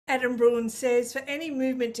Adam Bruin says, for any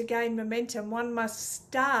movement to gain momentum, one must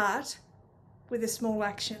start with a small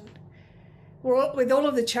action. With all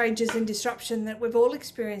of the changes and disruption that we've all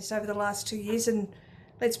experienced over the last 2 years, and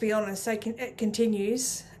let's be honest, it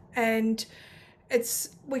continues, and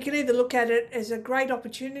we can either look at it as a great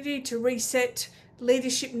opportunity to reset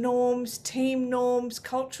leadership norms, team norms,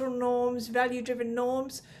 cultural norms, value-driven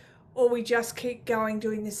norms, or we just keep going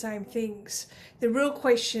doing the same things. The real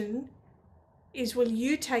question is, will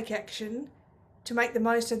you take action to make the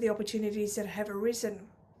most of the opportunities that have arisen?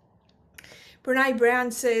 Brene Brown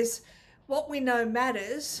says, what we know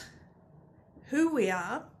matters, who we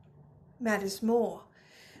are matters more.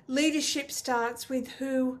 Leadership starts with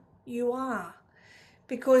who you are,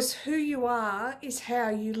 because who you are is how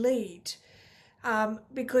you lead.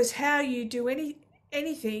 Because how you do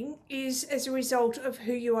anything is as a result of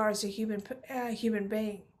who you are as a human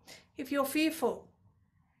being. If you're fearful,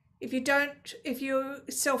 if you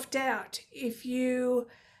self-doubt, if you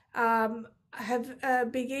have a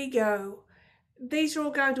big ego, these are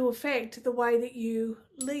all going to affect the way that you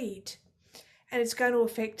lead, and it's going to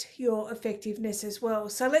affect your effectiveness as well.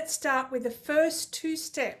 So let's start with the first 2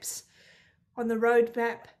 steps on the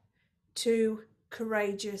roadmap to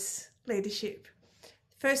courageous leadership.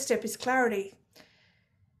 The first step is clarity.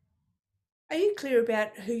 Are you clear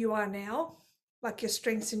about who you are now, like your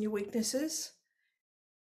strengths and your weaknesses?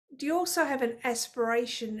 Do you also have an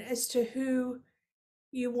aspiration as to who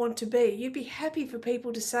you want to be? You'd be happy for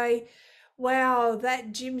people to say, wow,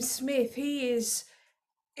 that Jim Smith, he is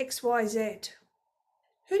XYZ.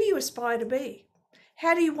 Who do you aspire to be?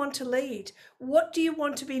 How do you want to lead? What do you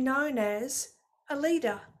want to be known as a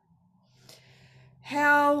leader?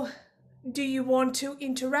 How do you want to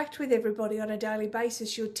interact with everybody on a daily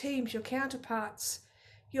basis, your teams, your counterparts,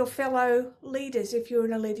 your fellow leaders if you're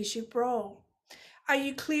in a leadership role? Are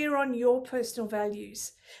you clear on your personal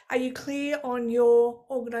values? Are you clear on your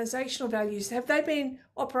organisational values? Have they been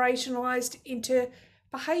operationalised into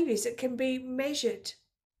behaviours that can be measured,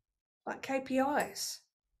 like KPIs?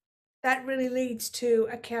 That really leads to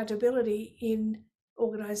accountability in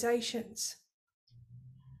organisations.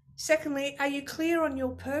 Secondly, are you clear on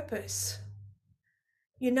your purpose?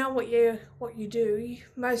 You know what you do.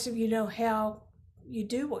 Most of you know how you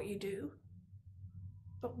do what you do.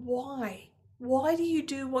 But why? Why do you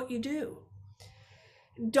do what you do?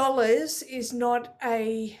 Dollars is not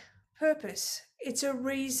a purpose. It's a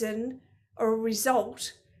reason or a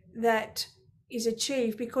result that is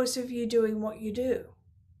achieved because of you doing what you do.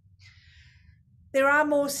 There are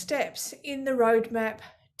more steps in the roadmap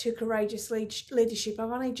to courageous leadership.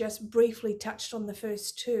 I've only just briefly touched on the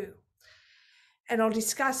first 2, and I'll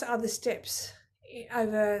discuss other steps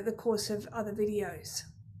over the course of other videos.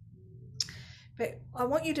 But I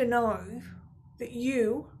want you to know that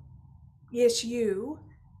you, yes, you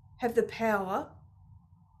have the power,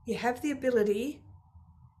 you have the ability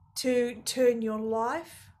to turn your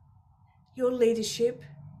life, your leadership,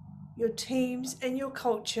 your teams and your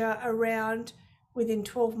culture around within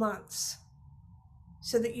 12 months,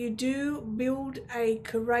 so that you do build a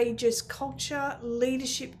courageous culture,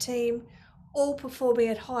 leadership team, all performing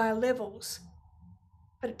at higher levels.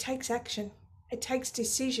 But it takes action. It takes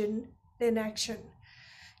decision, then action.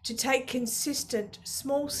 To take consistent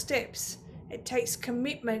small steps, it takes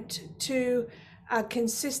commitment to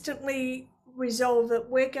consistently resolve that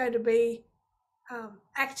we're going to be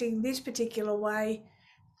acting this particular way,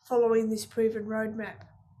 following this proven roadmap.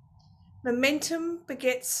 Momentum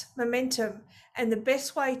begets momentum, and the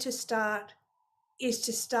best way to start is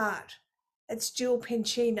to start. It's Jill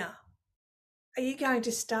Penchina. Are you going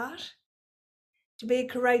to start? To be a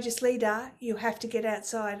courageous leader, you have to get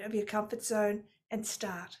outside of your comfort zone and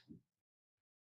start.